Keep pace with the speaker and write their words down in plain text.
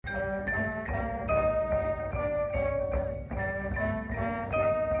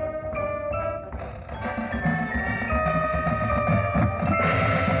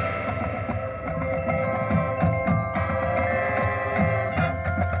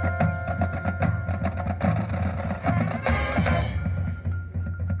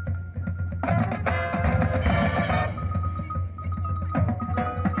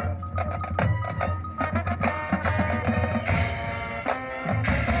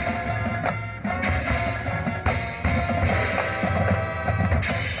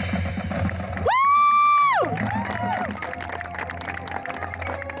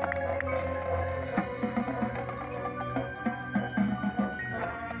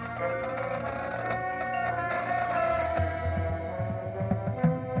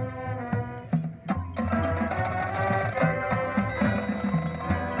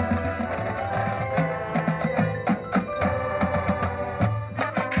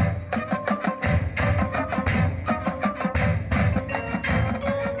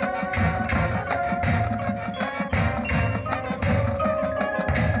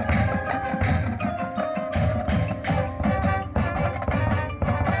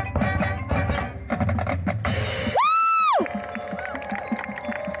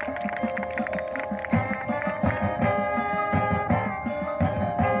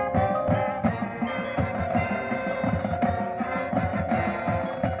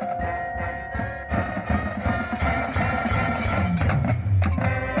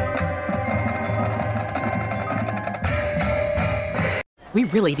We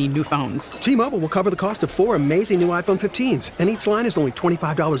really need new phones. T-Mobile will cover the cost of 4 amazing new iPhone 15s, and each line is only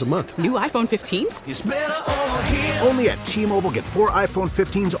 $25 a month. New iPhone 15s? It's better over here. Only at T-Mobile, get 4 iPhone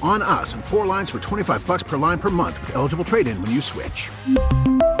 15s on us and 4 lines for $25 per line per month with eligible trade-in when you switch.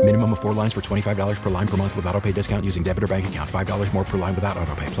 Minimum of 4 lines for $25 per line per month with autopay discount using debit or bank account. $5 more per line without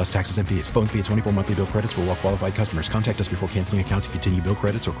autopay, plus taxes and fees. Phone fee at 24 monthly bill credits for well-qualified customers. Contact us before canceling account to continue bill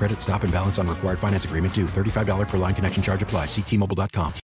credits or credit stop and balance on required finance agreement due. $35 per line connection charge applies. See T-Mobile.com.